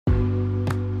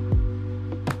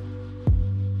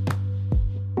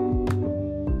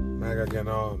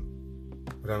again on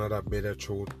with another Bitter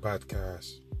Truth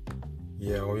podcast.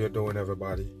 Yeah, how you doing,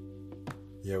 everybody?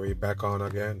 Yeah, we back on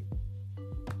again.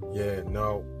 Yeah,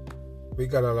 now we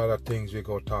got a lot of things we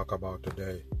go talk about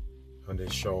today on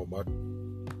this show, but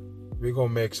we gonna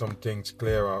make some things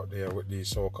clear out there with the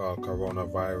so-called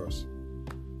coronavirus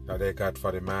that they got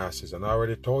for the masses. And I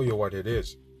already told you what it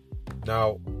is.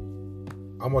 Now,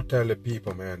 I'm gonna tell the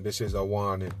people, man, this is a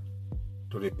warning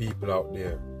to the people out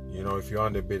there. You know, if you're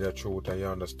on the Bitter Truth and you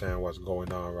understand what's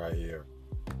going on right here,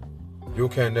 you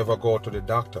can never go to the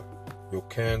doctor. You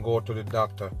can't go to the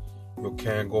doctor. You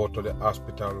can't go to the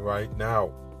hospital right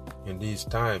now in these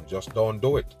times. Just don't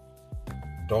do it.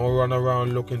 Don't run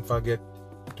around looking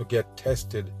to get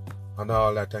tested and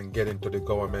all that and get into the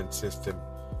government system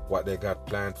what they got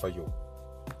planned for you.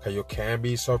 Because you can't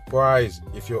be surprised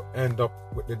if you end up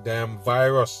with the damn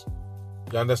virus.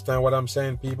 You understand what I'm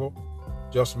saying, people?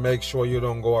 Just make sure you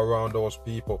don't go around those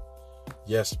people.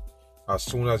 Yes, as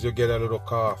soon as you get a little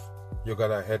cough, you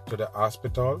gotta head to the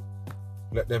hospital.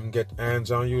 Let them get hands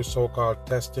on you, so-called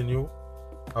testing you.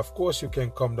 Of course you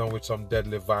can come down with some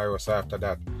deadly virus after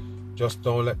that. Just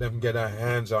don't let them get their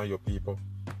hands on you, people.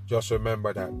 Just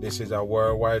remember that this is a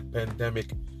worldwide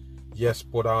pandemic. Yes,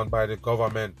 put on by the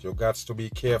government. You got to be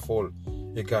careful.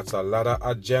 It got a lot of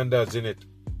agendas in it.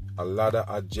 A lot of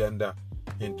agenda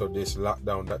into this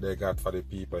lockdown that they got for the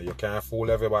people. You can't fool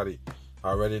everybody. I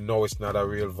already know it's not a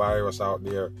real virus out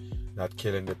there that's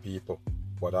killing the people.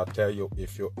 But I tell you,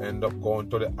 if you end up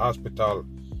going to the hospital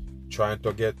trying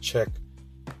to get check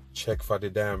for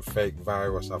the damn fake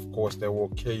virus, of course they will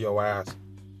kill your ass.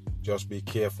 Just be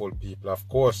careful, people. Of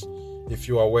course, if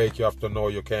you're awake, you have to know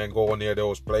you can't go near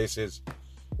those places.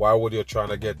 Why would you trying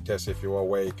to get tested if you're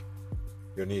awake?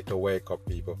 You need to wake up,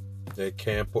 people. They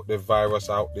can't put the virus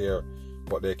out there,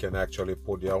 but they can actually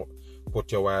put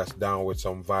your ass down with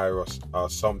some virus or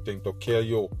something to kill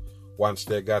you once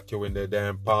they got you in their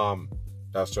damn palm.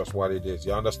 That's just what it is.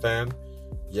 You understand?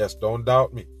 Yes, don't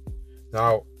doubt me.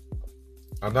 Now,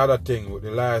 another thing with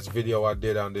the last video I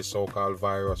did on this so-called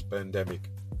virus pandemic,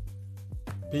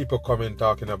 people come in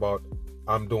talking about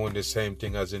I'm doing the same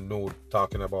thing as in N.W.O,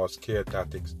 talking about scare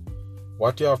tactics.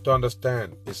 What you have to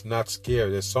understand, it's not scare.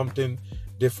 There's something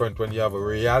different when you have a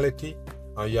reality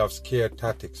and you have scare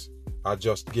tactics. I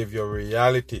just give you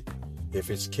reality. If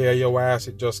it scare your ass,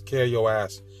 it just scare your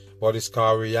ass. But it's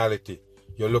called reality.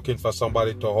 You're looking for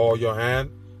somebody to hold your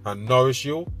hand and nourish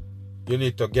you. You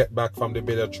need to get back from the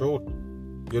bitter truth.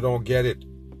 You don't get it.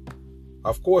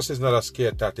 Of course, it's not a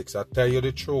scare tactics. I tell you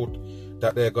the truth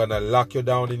that they're going to lock you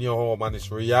down in your home, and it's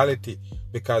reality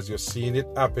because you're seeing it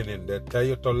happening. They tell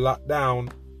you to lock down,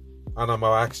 and I'm going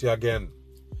to ask you again,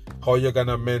 how you going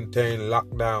to maintain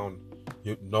lockdown?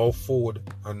 No food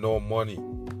and no money.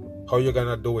 How you going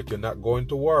to do it? You're not going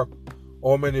to work.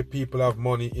 How many people have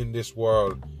money in this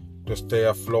world to stay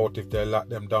afloat if they lock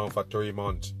them down for 3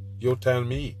 months? You tell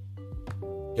me.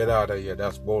 Get out of here.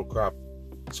 That's bull crap.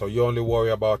 So you only worry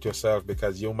about yourself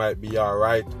because you might be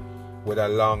alright with a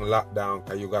long lockdown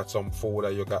because you got some food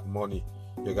or you got money.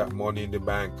 You got money in the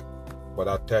bank. But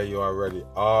I tell you already,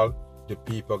 all the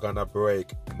people gonna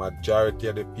break. Majority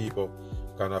of the people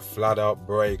gonna flat out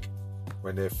break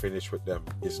when they finish with them.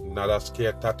 It's not a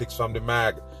scare tactics from the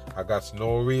mag. I got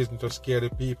no reason to scare the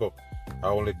people. I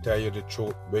only tell you the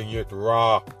truth, bring you it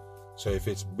raw. So if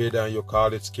it's bitter and you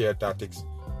call it scare tactics,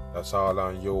 that's all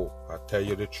on you. I tell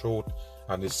you the truth,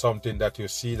 and it's something that you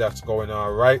see that's going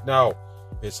on right now.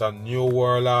 It's a new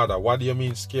world order. What do you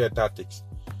mean scare tactics?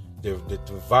 The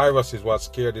virus is what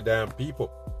scared the damn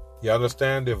people. You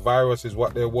understand? The virus is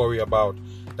what they worry about.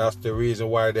 That's the reason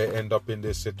why they end up in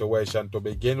this situation to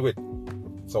begin with.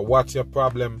 So what's your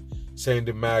problem saying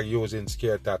the mag using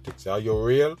scare tactics? Are you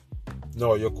real?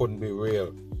 No, you couldn't be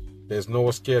real. There's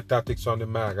no scare tactics on the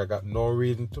mag. I got no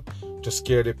reason to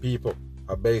scare the people.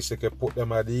 I basically put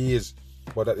them at ease.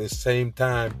 But at the same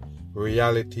time,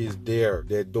 reality is there.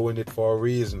 They're doing it for a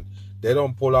reason. They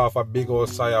don't pull off a big old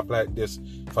psyop like this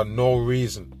for no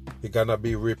reason. It's gonna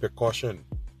be repercussion.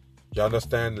 You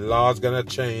understand? Laws gonna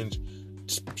change.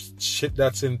 Shit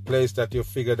that's in place that you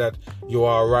figure that you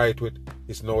are right with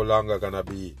is no longer gonna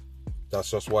be.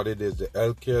 That's just what it is. The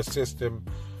healthcare system,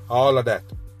 all of that,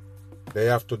 they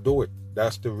have to do it.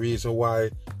 That's the reason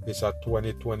why it's a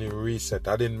 2020 reset.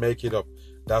 I didn't make it up.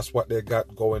 That's what they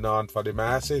got going on for the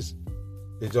masses.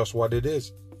 It's just what it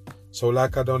is. So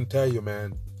like I don't tell you,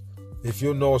 man, if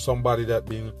you know somebody that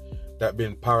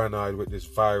been paranoid with this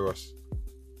virus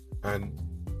and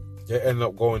they end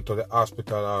up going to the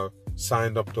hospital or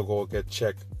signed up to go get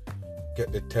checked,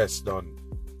 get the test done,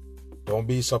 don't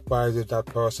be surprised if that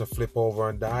person flip over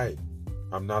and die.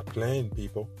 I'm not playing,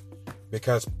 people.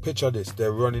 Because picture this,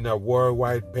 they're running a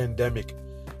worldwide pandemic.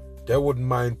 They wouldn't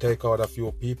mind take out a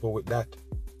few people with that.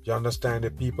 You understand?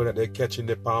 The people that they catch in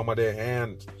the palm of their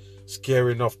hands,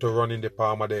 scary enough to run in the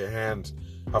palm of their hands.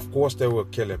 Of course they will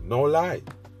kill him. No lie.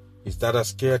 Is that a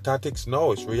scare tactics?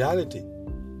 No, it's reality.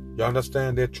 You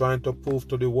understand? They're trying to prove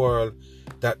to the world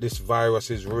that this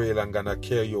virus is real and gonna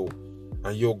kill you.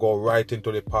 And you go right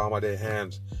into the palm of their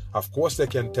hands. Of course they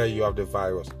can tell you have the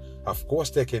virus. Of course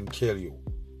they can kill you.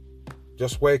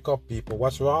 Just wake up, people.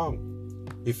 What's wrong?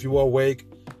 If you are awake,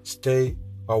 stay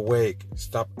awake.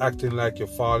 Stop acting like you're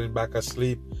falling back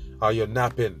asleep or you're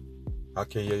napping. I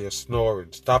can hear you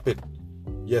snoring. Stop it.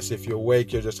 Yes, if you're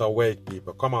awake, you're just awake,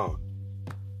 people. Come on.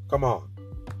 Come on.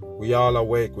 We all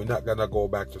awake. We're not going to go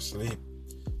back to sleep.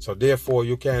 So therefore,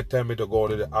 you can't tell me to go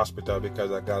to the hospital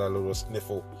because I got a little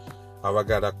sniffle or I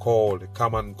got a cold. The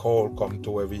common cold come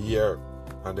to every year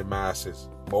and the masses.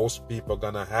 Most people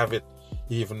going to have it,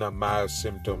 even the mild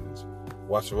symptoms.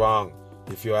 What's wrong?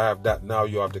 If you have that now,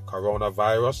 you have the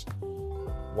coronavirus.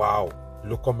 Wow.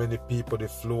 Look how many people the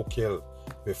flu killed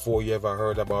before you ever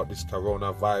heard about this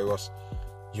coronavirus.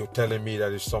 You telling me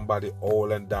that if somebody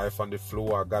old and die from the flu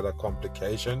or got a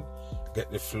complication,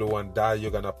 get the flu and die,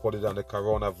 you're going to put it on the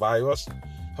coronavirus?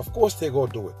 Of course they go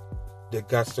do it. They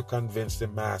got to convince the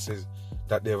masses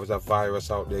that there was a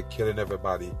virus out there killing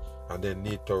everybody and they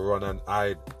need to run and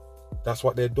hide. That's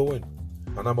what they're doing.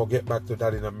 And I'm going to get back to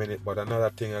that in a minute. But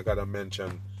another thing I got to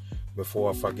mention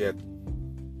before I forget.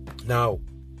 Now,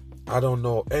 I don't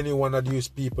know any one of these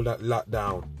people that locked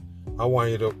down. I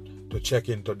want you to check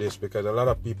into this because a lot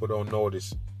of people don't know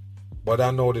this. But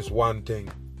I know this one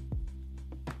thing.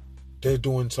 They're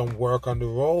doing some work on the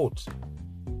roads.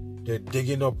 They're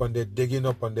digging up and they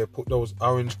put those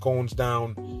orange cones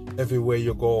down everywhere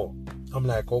you go. I'm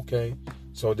like, okay.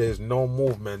 So there's no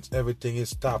movements. Everything is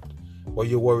stopped. But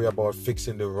you worry about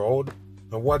fixing the road?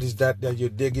 And what is that you're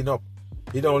digging up?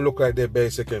 It don't look like they're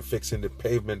basically fixing the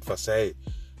pavement for say,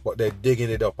 but they're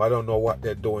digging it up. I don't know what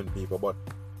they're doing, people, but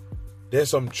there's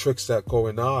some tricks that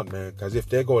going on, man. Because if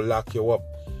they go lock you up,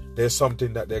 there's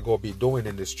something that they're going to be doing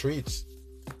in the streets.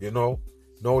 You know?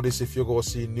 Notice if you go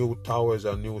see new towers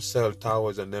or new cell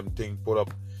towers and them things put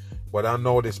up. But I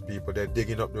notice people, they're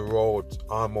digging up the roads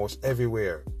almost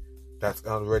everywhere. That's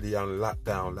already on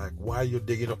lockdown. Like, why are you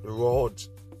digging up the roads?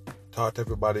 Thought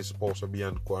everybody's supposed to be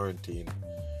on quarantine.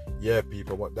 Yeah,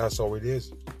 people, but that's how it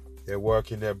is. They're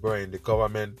working their brain. The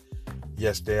government,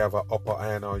 yes, they have an upper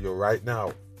hand on you right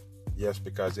now. Yes,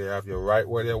 because they have you right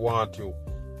where they want you.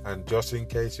 And just in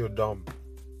case you're dumb,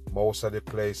 most of the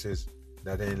places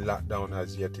that ain't locked down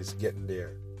as yet is getting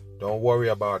there. Don't worry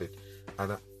about it.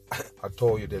 And I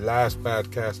told you, the last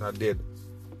podcast I did,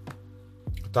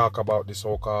 talk about the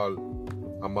so-called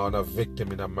amount of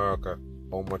victims in America,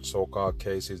 how much so-called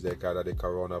cases they got of the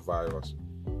coronavirus.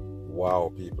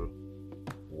 Wow, people.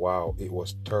 Wow, it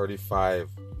was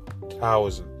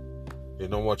 35,000. You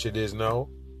know how much it is now?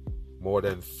 More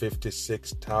than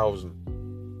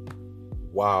 56,000.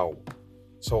 Wow.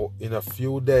 So in a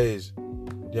few days,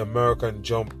 the American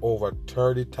jumped over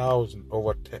 30,000,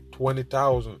 over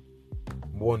 20,000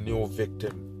 more new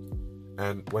victims.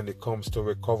 And when it comes to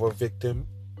recover victim,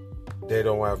 they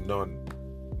don't have none.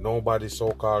 Nobody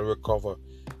so-called recover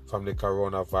from the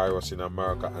coronavirus in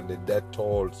America. And the death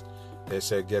tolls, they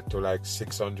say get to like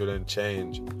 600 and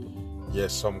change.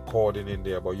 Yes, some coding in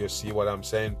there. But you see what I'm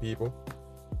saying, people?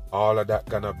 All of that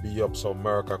gonna be up so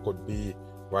America could be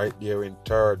right there in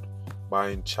third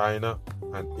behind China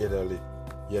and Italy.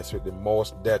 Yes, with the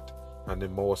most death and the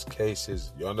most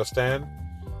cases. You understand?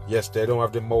 Yes, they don't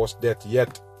have the most death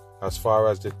yet as far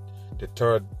as the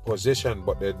third position,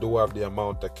 but they do have the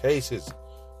amount of cases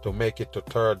to make it to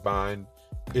third behind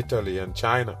Italy and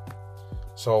China.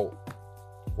 So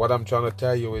what I'm trying to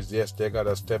tell you is, yes, they got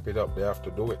to step it up. They have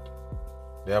to do it.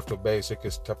 They have to basically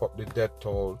step up the death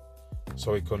toll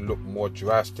so it can look more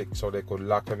drastic, so they could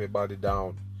lock everybody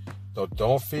down. So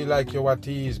don't feel like you're at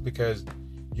ease because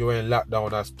you ain't locked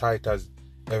down as tight as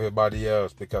everybody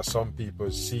else, because some people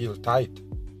seal tight.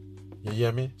 You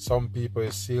hear me? Some people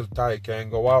is sealed tight,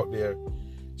 can't go out there,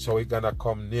 so it's gonna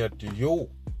come near to you.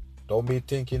 Don't be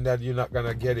thinking that you're not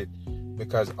gonna get it,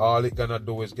 because all it's gonna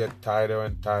do is get tighter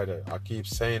and tighter. I keep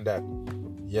saying that.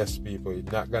 Yes, people,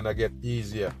 it's not gonna get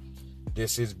easier.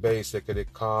 This is basically the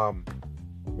calm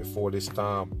before the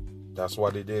storm. That's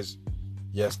what it is.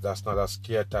 Yes, that's not a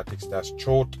scare tactics, that's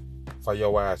truth for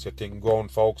your ass. You think grown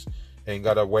folks ain't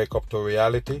gotta wake up to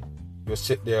reality? You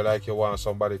sit there like you want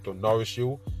somebody to nourish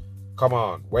you. Come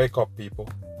on, wake up, people.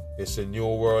 It's a new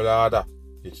world order.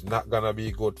 It's not gonna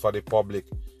be good for the public.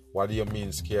 What do you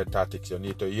mean scare tactics? You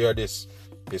need to hear this.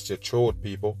 It's the truth,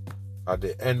 people. At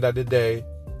the end of the day,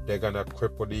 they're gonna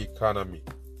cripple the economy.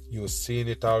 You've seen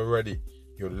it already.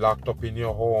 You're locked up in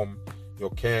your home. You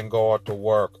can't go out to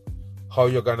work. How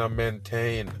you gonna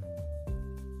maintain?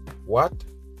 What?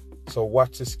 So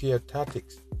what's the scare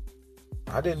tactics?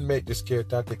 I didn't make the scare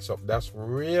tactics up. That's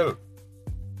real.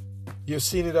 You've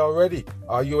seen it already.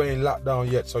 Or you ain't locked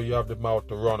down yet, so you have the mouth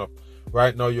to run up.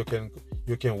 Right now you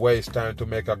can waste time to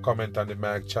make a comment on the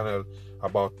mag channel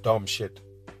about dumb shit.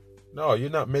 No, you're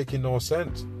not making no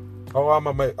sense. How am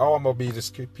I be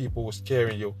the people who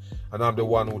scaring you, and I'm the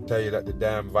one who tell you that the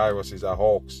damn virus is a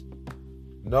hoax?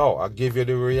 No, I give you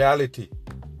the reality.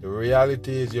 The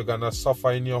reality is you're gonna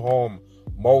suffer in your home.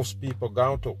 Most people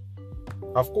going to.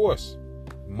 Of course,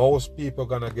 most people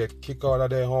gonna get kicked out of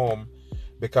their home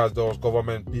because those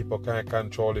government people can't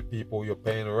control the people you're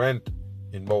paying rent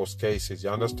in most cases. You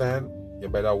understand? You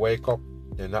better wake up.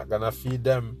 They're not gonna feed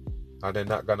them, and they're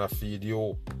not gonna feed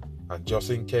you. And just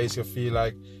in case you feel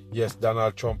like, yes,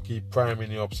 Donald Trump keep priming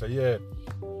you up, say, yeah,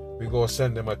 we go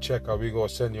send them a check, or we go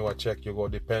send you a check, you go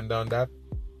depend on that.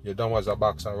 You're dumb as a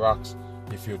box of rocks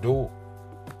if you do.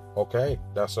 Okay,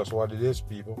 that's just what it is,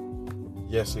 people.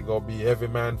 Yes, you go be every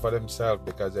man for themselves,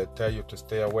 because they tell you to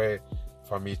stay away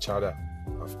from each other.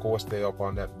 Of course, they up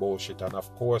on that bullshit. And of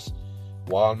course,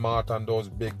 Walmart and those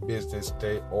big business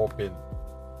stay open.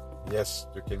 Yes,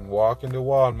 you can walk in the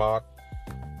Walmart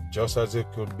just as you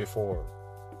could before.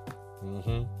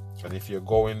 And if you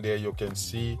go in there, you can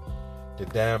see the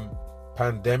damn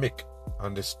pandemic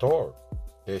on the store.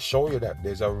 They show you that.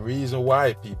 There's a reason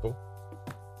why, people.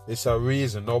 It's a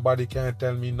reason. Nobody can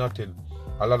tell me nothing.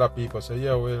 A lot of people say,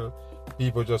 yeah, well,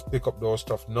 people just pick up those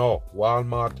stuff. No,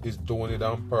 Walmart is doing it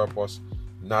on purpose,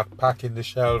 not packing the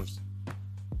shelves.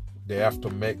 They have to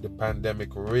make the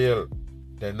pandemic real.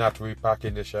 They're not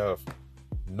repacking the shelf.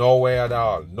 Nowhere at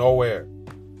all. Nowhere.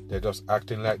 They're just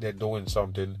acting like they're doing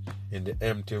something in the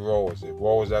empty rows. The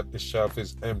rows that the shelf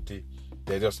is empty,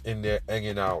 they're just in there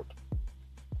hanging out.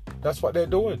 That's what they're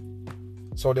doing.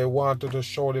 So they wanted to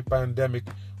show the pandemic.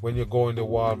 When you go into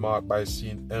Walmart by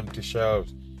seeing empty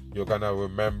shelves, you're going to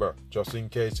remember, just in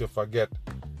case you forget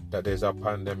that there's a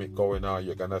pandemic going on,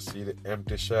 you're going to see the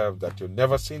empty shelves that you've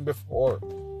never seen before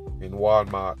in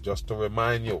Walmart, just to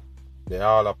remind you. They're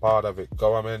all a part of it.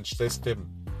 Government system.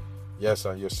 Yes,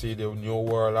 and you see the new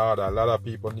world order. A lot of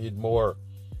people need more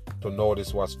to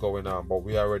notice what's going on, but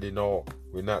we already know.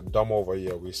 We're not dumb over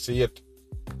here. We see it.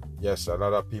 Yes, a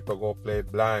lot of people go play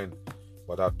blind,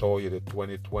 but I told you that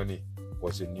 2020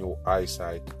 was a new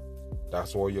eyesight.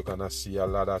 That's where you're gonna see a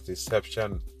lot of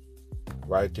deception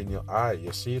right in your eye.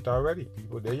 You see it already,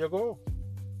 people. There you go.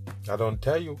 I don't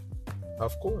tell you,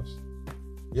 of course.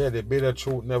 Yeah, the bitter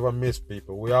truth never miss,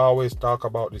 people. We always talk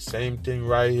about the same thing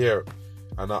right here.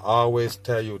 And I always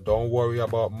tell you, don't worry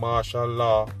about martial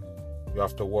law. You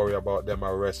have to worry about them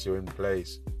arrest you in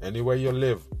place. Anywhere you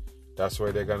live, that's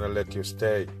where they're gonna let you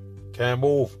stay. Can't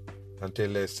move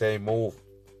until they say move.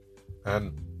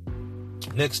 And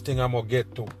next thing I'm gonna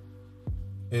get to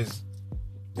is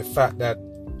the fact that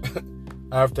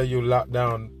after you lock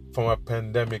down from a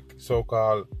pandemic,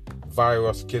 so-called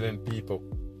virus killing people,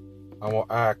 I'm gonna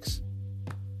ask,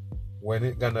 when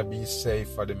it gonna be safe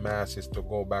for the masses to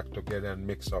go back together and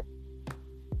mix up?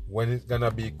 When it's gonna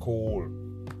be cool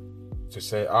to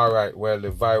say, all right, well,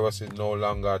 the virus is no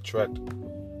longer a threat?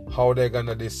 How they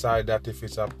gonna decide that if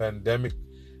it's a pandemic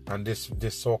and this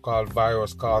so-called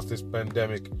virus caused this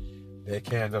pandemic? They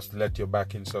can't just let you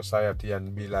back in society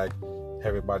and be like,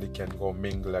 everybody can go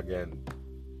mingle again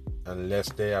unless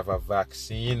they have a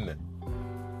vaccine.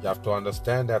 You have to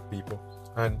understand that, people.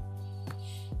 And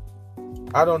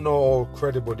I don't know how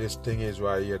credible this thing is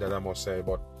right here that I must say,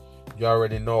 but you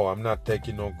already know I'm not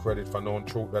taking no credit for no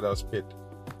truth that I spit.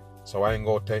 So I ain't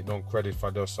gonna take no credit for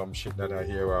just some shit that I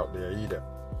hear out there either.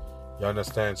 You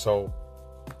understand? So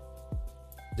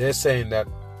they're saying that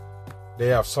they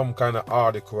have some kind of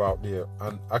article out there,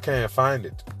 and I can't find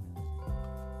it,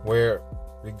 where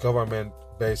the government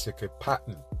basically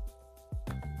patent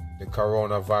the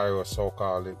coronavirus,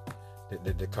 so-called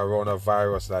the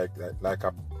coronavirus,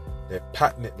 they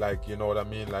patent it, like, you know what I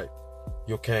mean, like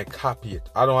you can't copy it.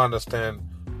 I don't understand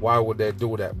why would they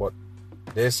do that, but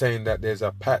they're saying that there's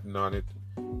a patent on it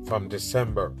from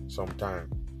December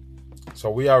sometime. So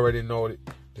we already know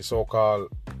the so-called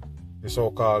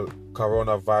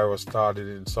coronavirus started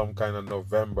in some kind of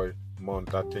November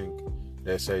month, I think.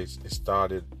 They say it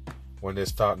started when they're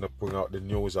starting to bring out the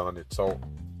news on it. So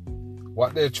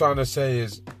what they're trying to say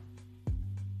is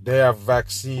they have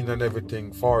vaccine and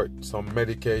everything for it, some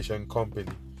medication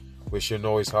company, which you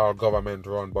know is all government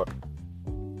run. But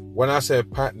when I say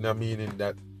patent, I'm meaning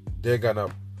that they're gonna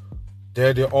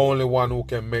They're the only one who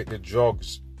can make the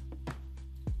drugs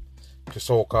to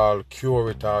so-called cure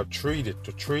it or treat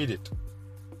it.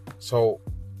 So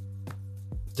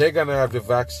they're going to have the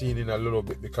vaccine in a little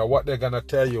bit, because what they're going to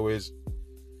tell you is,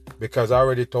 because I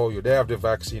already told you, they have the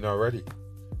vaccine already.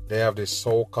 They have the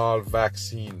so-called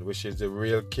vaccine, which is the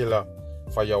real killer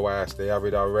for your ass. They have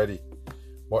it already.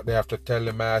 But they have to tell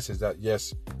the masses that,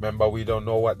 yes, remember, we don't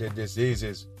know what the disease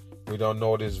is. We don't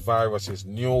know this virus is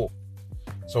new.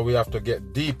 So we have to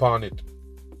get deep on it.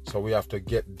 So we have to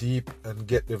get deep and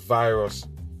get the virus.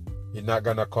 It's not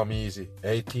going to come easy.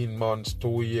 18 months,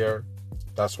 2 years,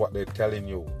 that's what they're telling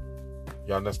you.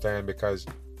 You understand? Because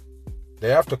they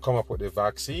have to come up with the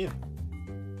vaccine.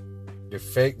 The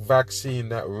fake vaccine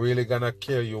that really going to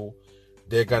kill you,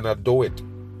 they're going to do it.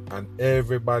 And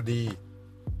everybody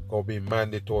going to be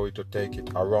mandatory to take it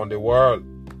around the world.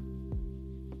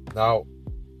 Now,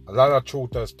 a lot of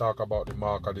truthers talk about the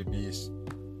mark of the beast.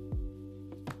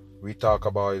 We talk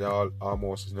about it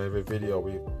almost in every video.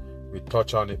 We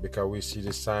touch on it because we see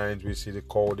the signs, we see the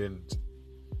codings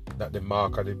that the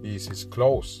mark of the beast is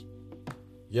close.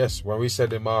 Yes, when we say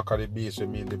the mark of the beast, we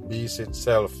mean the beast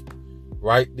itself,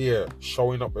 right there,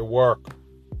 showing up at work.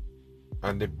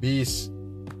 And the beast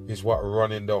is what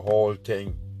running the whole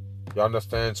thing. You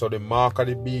understand? So the mark of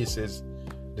the beast is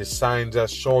the signs that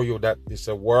show you that it's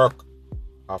a work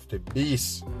of the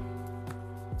beast.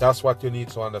 That's what you need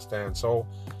to understand. So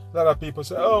a lot of people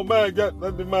say, oh my God,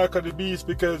 not the mark of the beast,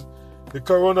 because the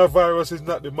coronavirus is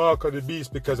not the mark of the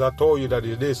beast, because I told you that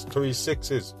it is 3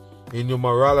 6s in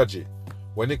numerology.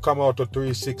 When it come out to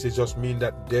 3 6, it just means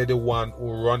that they're the one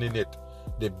who running it.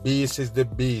 The beast is the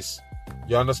beast.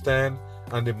 You understand?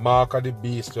 And the mark of the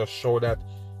beast just show that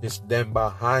it's them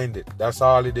behind it. That's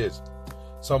all it is.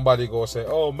 Somebody go say,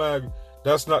 oh man,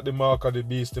 that's not the mark of the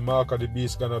beast. The mark of the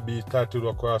beast gonna be tattooed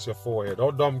across your forehead.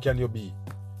 How dumb can you be?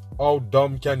 How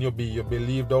dumb can you be? You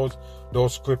believe those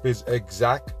script is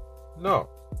exact? No.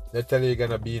 They tell you you're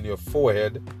gonna be in your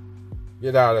forehead.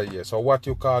 Get out of here. So what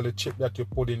you call the chip that you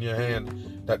put in your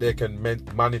hand that they can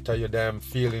monitor your damn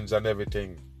feelings and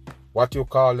everything? What you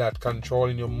call that?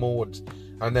 Controlling your moods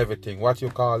and everything. What you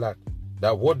call that?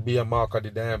 That would be a mark of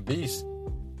the damn beast.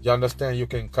 You understand? You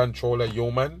can control a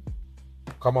human?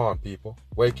 Come on, people.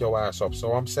 Wake your ass up.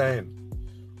 So I'm saying,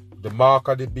 the mark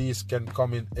of the beast can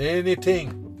come in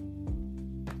anything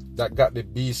that got the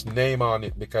beast name on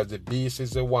it, because the beast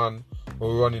is the one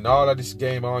who running all of this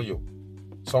game on you.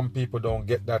 Some people don't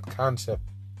get that concept.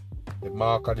 The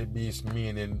mark of the beast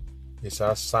meaning it's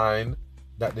a sign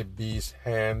that the beast's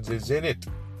hands is in it.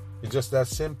 It's just that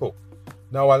simple.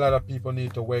 Now a lot of people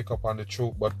need to wake up on the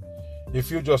truth, but if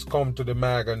you just come to the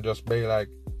mag and just be like,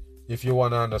 if you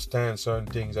want to understand certain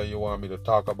things and you want me to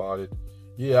talk about it,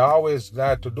 yeah, I'm always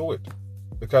glad to do it,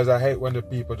 because I hate when the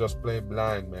people just play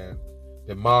blind, man.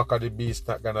 The mark of the beast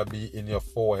not gonna be in your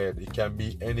forehead. It can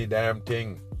be any damn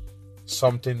thing.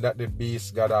 Something that the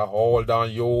beast got a hold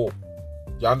on you.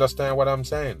 You understand what I'm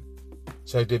saying?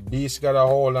 So if the beast got a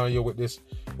hold on you with this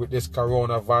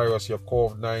coronavirus, your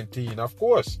COVID-19, of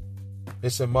course,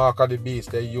 it's a mark of the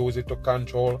beast. They use it to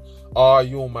control all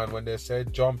human. When they say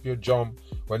jump, you jump.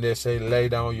 When they say lay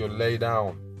down, you lay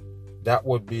down. That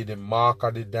would be the mark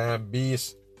of the damn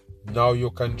beast. Now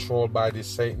you're controlled by the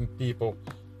Satan people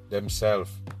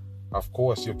themselves. Of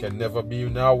course, you can never be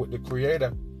now with the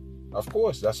Creator. Of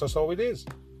course, that's just how it is.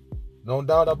 No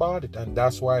doubt about it. And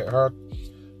that's why earth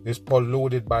is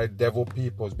polluted by devil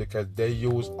peoples, because they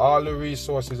use all the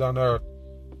resources on earth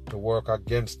to work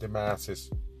against the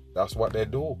masses. That's what they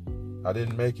do. I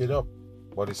didn't make it up,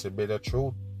 but it's a bit of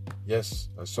truth. Yes,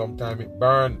 and sometimes it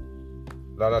burns.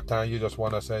 A lot of times you just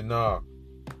want to say, nah,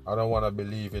 I don't want to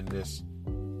believe in this.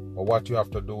 But what you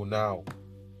have to do now,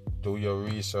 do your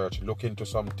research, look into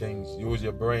some things, use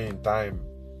your brain time.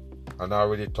 And I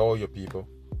already told you, people,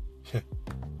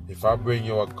 if I bring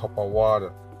you a cup of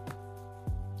water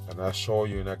and I show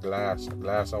you in a glass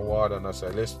of water, and I say,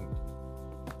 listen,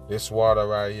 this water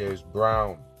right here is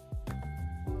brown,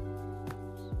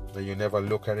 and you never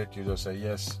look at it, you just say,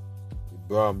 yes,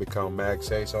 brown, become mag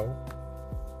say so,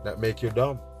 that make you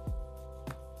dumb.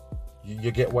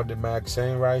 You get what the mag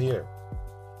saying right here.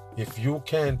 If you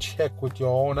can check with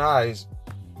your own eyes,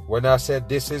 when I said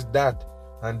this is that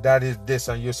and that is this,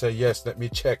 and you say, yes, let me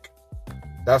check,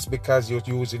 that's because you're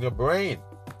using your brain.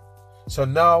 So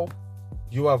now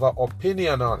you have an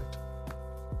opinion on it.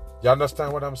 You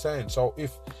understand what I'm saying? So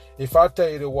if I tell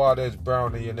you the water is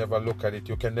brown and you never look at it,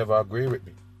 you can never agree with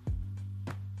me.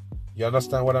 You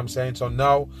understand what I'm saying? So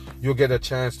now you get a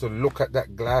chance to look at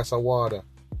that glass of water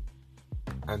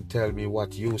and tell me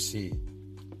what you see.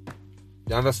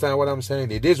 You understand what I'm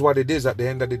saying? It is what it is at the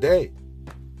end of the day.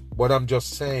 But I'm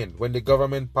just saying, when the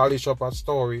government polish up a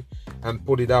story and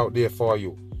put it out there for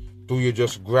you, do you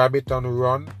just grab it and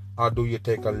run, or do you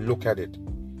take a look at it?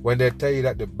 When they tell you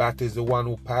that the bat is the one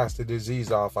who passed the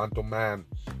disease off onto man,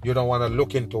 you don't want to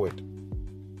look into it.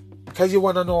 Because you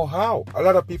want to know how. A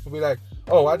lot of people be like,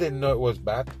 oh, I didn't know it was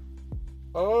bat.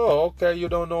 Oh, okay, you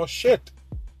don't know shit.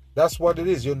 That's what it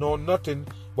is. You know nothing,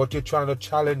 but you're trying to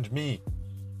challenge me.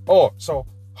 Oh, so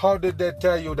how did they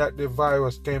tell you that the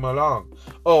virus came along?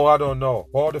 Oh, I don't know.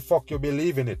 How the fuck you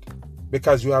believe in it?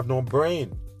 Because you have no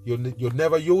brain. You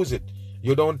never use it.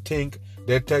 You don't think.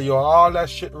 They tell you all that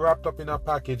shit wrapped up in a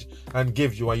package and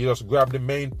give you, and you just grab the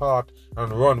main part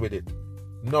and run with it.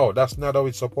 No, that's not how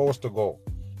it's supposed to go.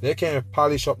 They can't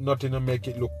polish up nothing and make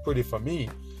it look pretty for me.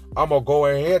 I'm going to go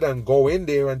ahead and go in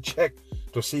there and check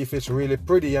to see if it's really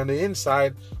pretty on the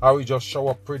inside, or it just show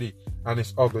up pretty and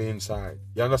it's ugly inside.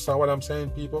 You understand what I'm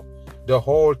saying, people? The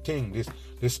whole thing,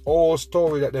 this old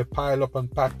story that they pile up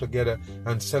and pack together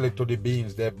and sell it to the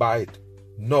beans, they buy it.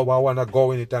 No, I want to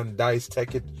go in it and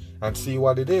dissect it and see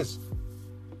what it is.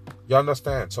 You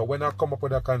understand? So when I come up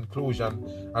with a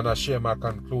conclusion and I share my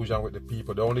conclusion with the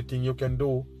people, the only thing you can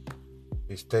do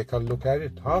is take a look at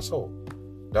it. Also,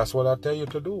 that's what I tell you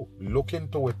to do. Look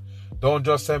into it. Don't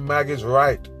just say Maggie's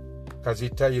right because he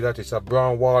tell you that it's a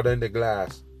brown water in the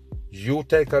glass. You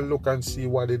take a look and see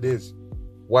what it is.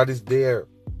 What is there?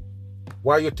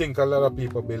 Why you think a lot of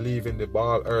people believe in the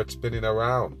ball earth spinning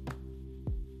around?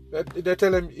 They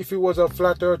tell him if it was a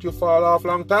flat earth, you fall off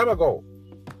long time ago.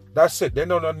 That's it. They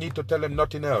don't need to tell him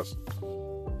nothing else.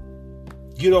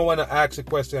 You don't want to ask a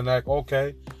question like,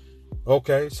 okay,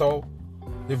 so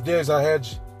if there's a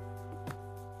hedge,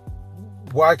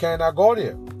 why can't I go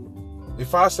there?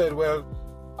 If I said, well,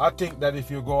 I think that if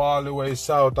you go all the way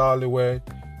south, all the way,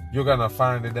 you're going to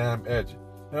find the damn edge.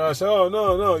 And I say, oh,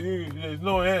 no, there's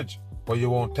no edge. But you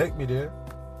won't take me there.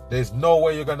 There's no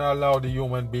way you're going to allow the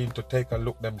human being to take a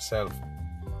look themselves.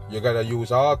 You got to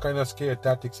use all kind of scare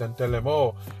tactics and tell them,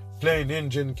 oh, plane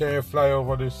engine can't fly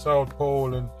over the South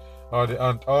Pole or the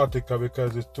Antarctica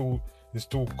because it's too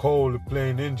cold. The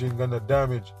plane engine going to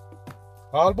damage.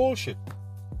 All bullshit.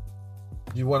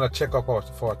 You want to check up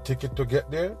for a ticket to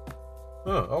get there?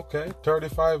 Okay,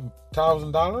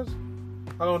 $35,000?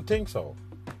 I don't think so.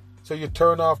 So you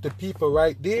turn off the people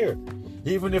right there.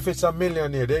 Even if it's a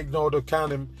millionaire, they know to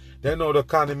con him. They know to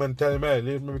con him and tell him, hey,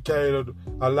 let me carry you to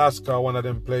Alaska, one of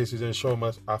them places, and show him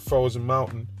a frozen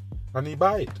mountain, and he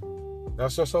buy it.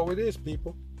 That's just how it is,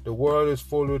 people. The world is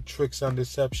full of tricks and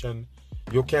deception.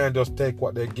 You can't just take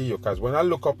what they give you, because when I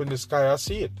look up in the sky, I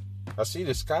see it. I see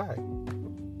the sky.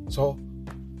 So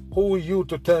who are you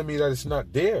to tell me that it's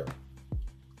not there?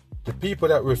 The people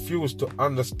that refuse to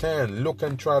understand, look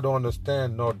and try to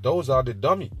understand, no, those are the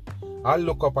dummy. I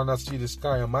look up and I see the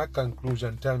sky, and my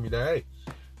conclusion tell me that, hey,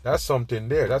 that's something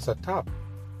there, that's a top.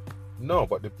 No,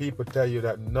 but the people tell you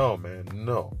that, no, man,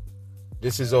 no.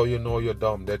 This is how you know you're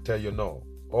dumb. They tell you no.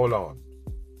 Hold on.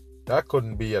 That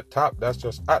couldn't be a top, that's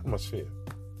just atmosphere.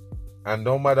 And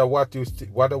no matter what you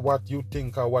think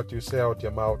or what you say out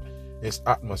your mouth, it's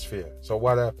atmosphere. So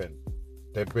what happened?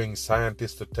 They bring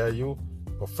scientists to tell you,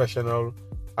 professional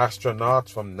astronauts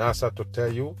from NASA to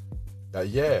tell you that,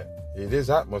 yeah, it is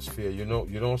atmosphere. You know,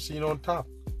 you don't see it on top.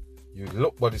 You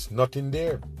look, but it's nothing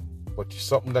there. But it's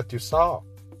something that you saw.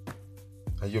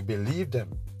 And you believe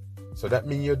them. So that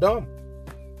means you're dumb.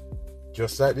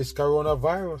 Just like this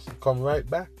coronavirus, it come right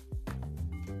back.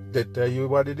 They tell you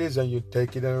what it is and you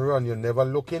take it and run. You never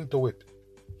look into it.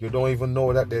 You don't even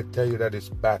know that they tell you that it's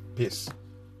bat piss.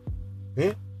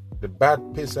 Eh? The bat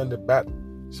piss and the bat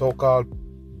so-called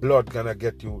blood gonna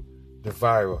get you the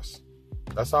virus.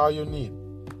 That's all you need.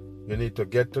 You need to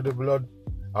get to the blood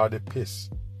or the piss.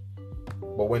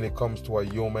 But when it comes to a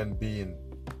human being,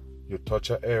 you touch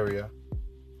an area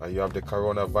and you have the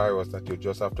coronavirus that you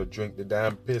just have to drink the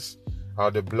damn piss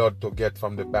or the blood to get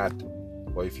from the bat.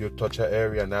 But if you touch an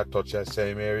area and I touch that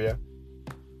same area,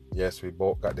 yes, we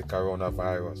both got the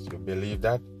coronavirus. You believe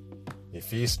that?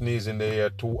 If he sneezed in the air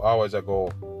 2 hours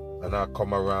ago and I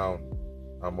come around,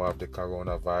 I'm going to have the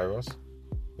coronavirus.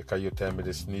 Because you tell me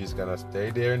the sneeze gonna stay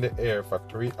there in the air for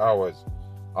 3 hours.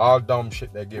 All dumb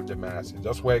shit they give the masses.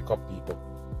 Just wake up, people.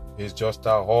 It's just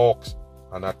a hoax.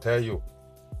 And I tell you,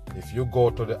 if you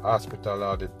go to the hospital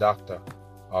or the doctor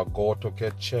or go to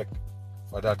get checked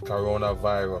for that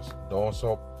coronavirus,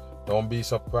 don't be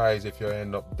surprised if you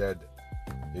end up dead.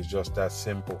 It's just that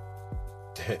simple.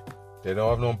 They don't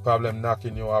have no problem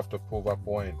knocking you off to prove a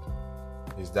point.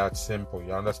 It's that simple.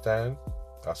 You understand?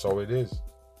 That's how it is.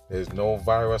 There's no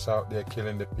virus out there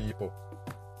killing the people.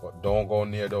 But don't go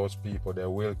near those people. They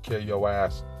will kill your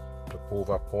ass to prove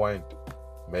a point.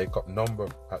 make up number.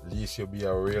 At least you'll be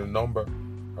a real number,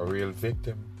 a real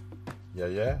victim.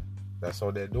 Yeah. That's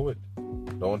how they do it.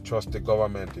 Don't trust the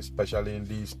government, especially in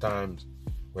these times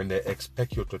when they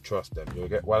expect you to trust them. You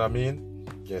get what I mean?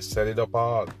 They set it up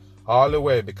all the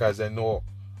way, because they know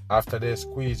after they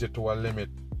squeeze you to a limit,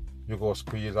 you go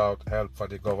squeeze out help for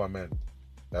the government.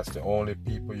 That's the only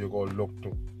people you go look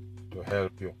to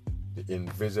help you. The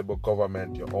invisible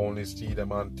government, you only see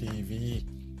them on TV.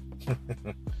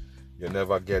 You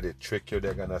never get it. Trick you,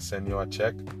 they're gonna send you a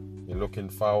check. You're looking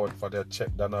forward for their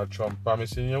check Donald Trump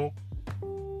promising you.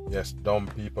 Yes, dumb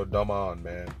people, dumb on,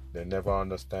 man. They never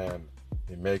understand.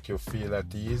 They make you feel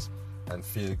at ease and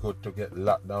feel good to get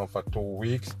locked down for 2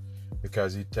 weeks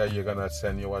because he tell you gonna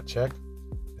send you a check.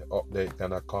 The update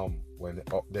gonna come. When the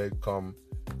update come,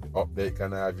 the update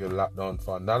gonna have you locked down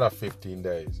for another 15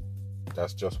 days.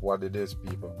 That's just what it is,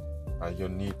 people. And you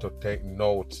need to take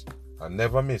notes and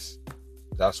never miss.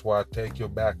 That's why I take you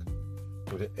back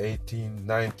to the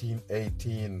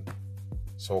 1918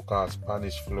 so-called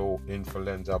Spanish flu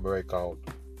influenza breakout.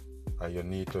 And you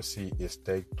need to see it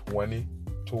take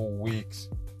 22 weeks.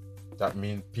 That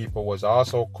means people was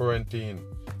also quarantined.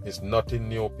 It's nothing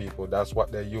new, people. That's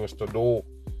what they used to do.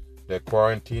 They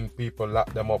quarantine people,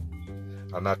 lock them up.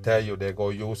 And I tell you, they go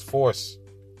use force.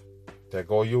 They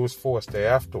go use force. They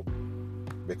have to.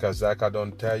 Because like I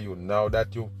don't tell you, now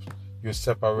that you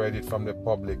separated from the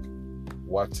public,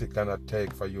 what's it gonna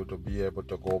take for you to be able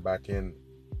to go back in?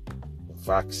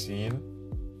 Vaccine?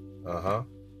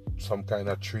 Some kind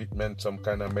of treatment, some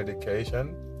kind of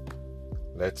medication?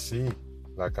 Let's see.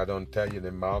 Like I don't tell you,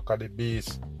 the mark of the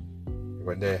beast.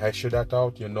 When they issue that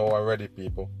out, you know already,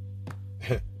 people.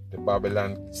 The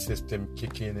Babylon system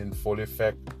kicking in full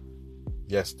effect.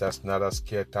 Yes, that's not a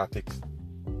scare tactics.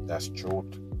 That's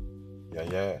truth.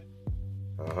 Yeah.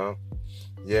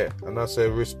 Yeah, and I say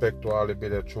respect to all the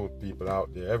bit of truth people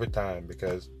out there every time,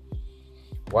 because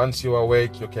once you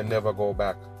awake, you can never go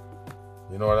back.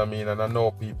 You know what I mean? And I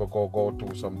know people go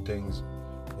through some things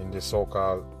in this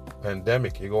so-called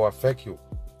pandemic. It go affect you.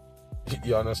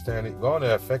 You understand? It's going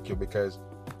to affect you because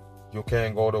you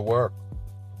can't go to work.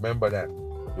 Remember that.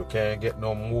 You can't get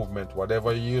no movement.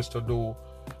 Whatever you used to do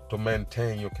to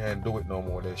maintain, you can't do it no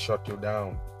more. They shut you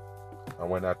down. And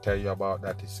when I tell you about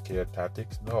that, it's scare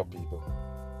tactics. No, people.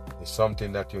 It's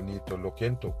something that you need to look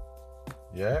into.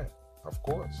 Yeah, of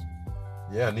course.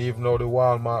 Yeah, and even though the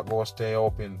Walmart go stay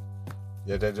open,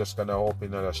 yeah, they're just going to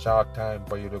open at a short time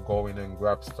for you to go in and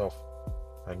grab stuff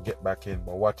and get back in.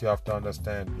 But what you have to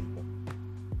understand, people,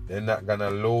 they're not going to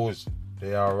lose.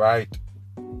 They are right.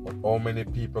 But how many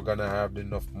people going to have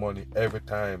enough money every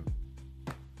time?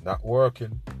 Not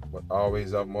working, but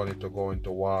always have money to go into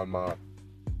Walmart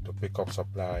to pick up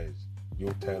supplies.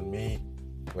 You tell me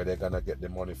where they're going to get the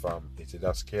money from. Is it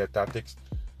a scare tactics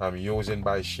I'm using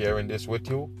by sharing this with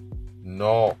you?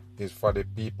 No, it's for the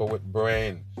people with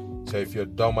brain. So if you're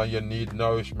dumb and you need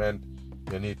nourishment,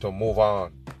 you need to move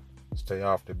on. Stay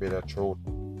off the bitter truth.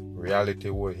 Reality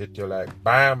will hit you like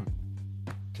BAM!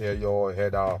 Tear your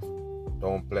head off.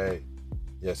 Don't play.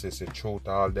 Yes, it's the truth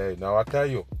all day. Now I tell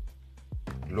you,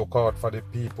 look out for the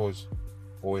peoples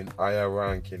who in higher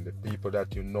ranking, the people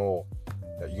that you know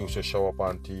that used to show up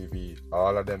on TV.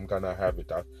 All of them gonna have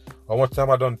it. How much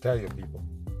time I don't tell you, people?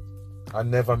 I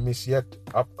never miss yet.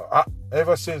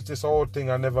 Ever since this whole thing,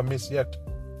 I never miss yet.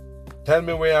 Tell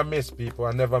me where I miss, people.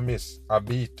 I never miss. I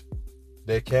beat.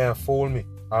 They can't fool me.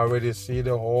 I already see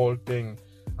the whole thing.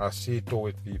 I see to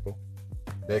it, people.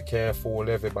 They can't fool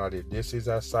everybody. This is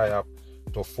a psyop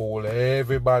to fool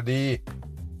everybody.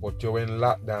 But you're in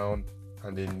lockdown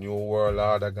and the new world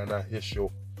order gonna issue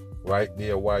right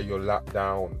there while you're locked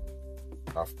down.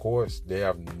 Of course, they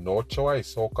have no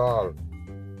choice, so-called,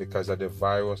 because of the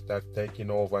virus that's taking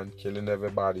over and killing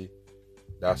everybody.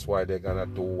 That's why they're gonna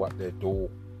do what they do.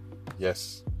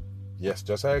 Yes,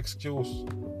 just an excuse.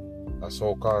 A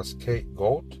so-called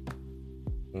scapegoat.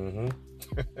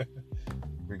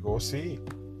 We go see.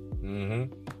 I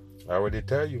already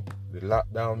tell you, the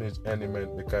lockdown is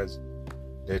imminent because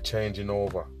they're changing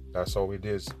over. That's how it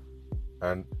is.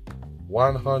 And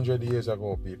 100 years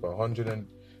ago, people,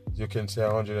 you can say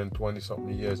 120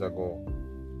 something years ago,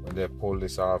 when they pulled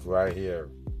this off right here,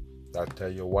 I'll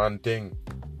tell you one thing.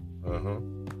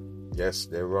 Yes,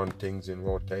 they run things in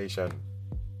rotation.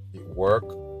 It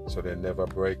works, so they never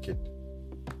break it.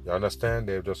 You understand?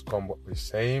 They just come up with the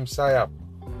same psyop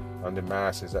on the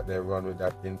masses that they run with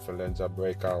that influenza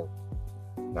breakout.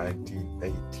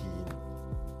 1918.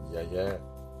 Yeah.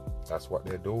 That's what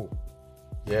they do.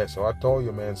 Yeah, so I told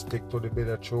you, man, stick to the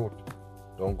bitter truth.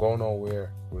 Don't go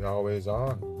nowhere. We're always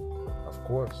on. Of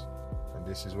course. And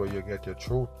this is where you get your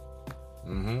truth.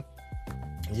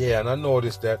 Yeah, and I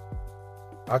noticed that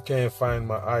I can't find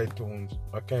my iTunes.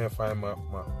 I can't find my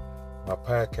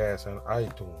podcast on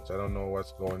iTunes. I don't know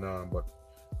what's going on, but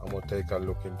I'm going to take a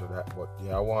look into that. But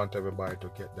yeah, I want everybody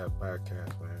to get that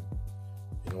podcast, man.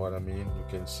 You know what I mean? You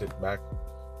can sit back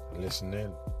and listen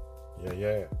in.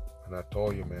 Yeah. And I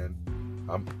told you, man,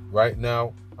 right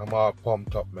now, I'm all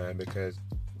pumped up, man, because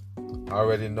I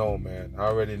already know, man. I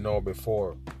already know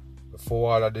before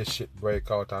all of this shit break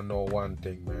out, I know one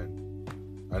thing, man.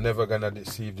 I'm never going to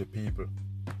deceive the people.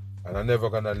 And I'm never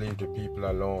going to leave the people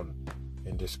alone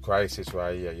in this crisis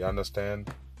right here. You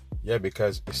understand? Yeah,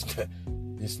 because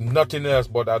it's nothing else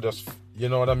but I just, you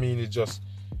know what I mean? It's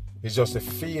just a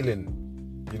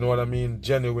feeling. You know what I mean?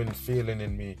 Genuine feeling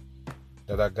in me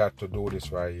that I got to do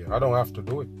this right here. I don't have to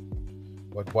do it.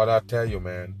 But what I tell you,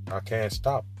 man, I can't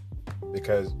stop.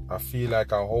 Because I feel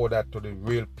like I owe that to the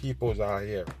real peoples out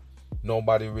here.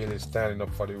 Nobody really standing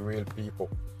up for the real people.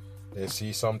 They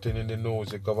see something in the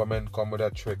news, the government come with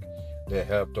a trick. They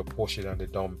help to push it on the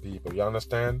dumb people. You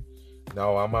understand?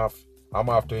 Now I'm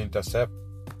have to intercept.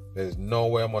 There's no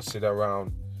way I'm going to sit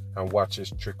around and watch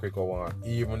this trickery go on.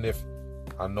 Even if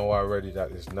I know already that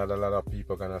there's not a lot of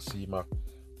people going to see my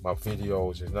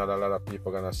videos. There's not a lot of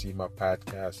people going to see my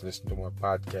podcast, listen to my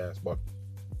podcast. But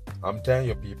I'm telling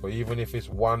you, people, even if it's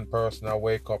one person I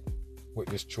wake up with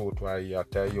this truth right here, I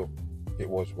tell you, it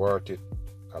was worth it.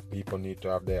 People need to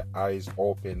have their eyes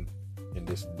open in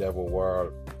this devil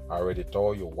world. I already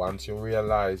told you, once you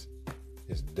realize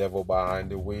it's devil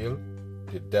behind the wheel,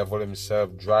 the devil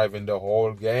himself driving the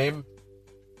whole game,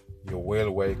 you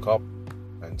will wake up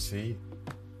and see.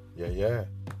 Yeah.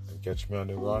 And catch me on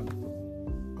the run.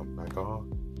 I'm back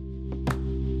on.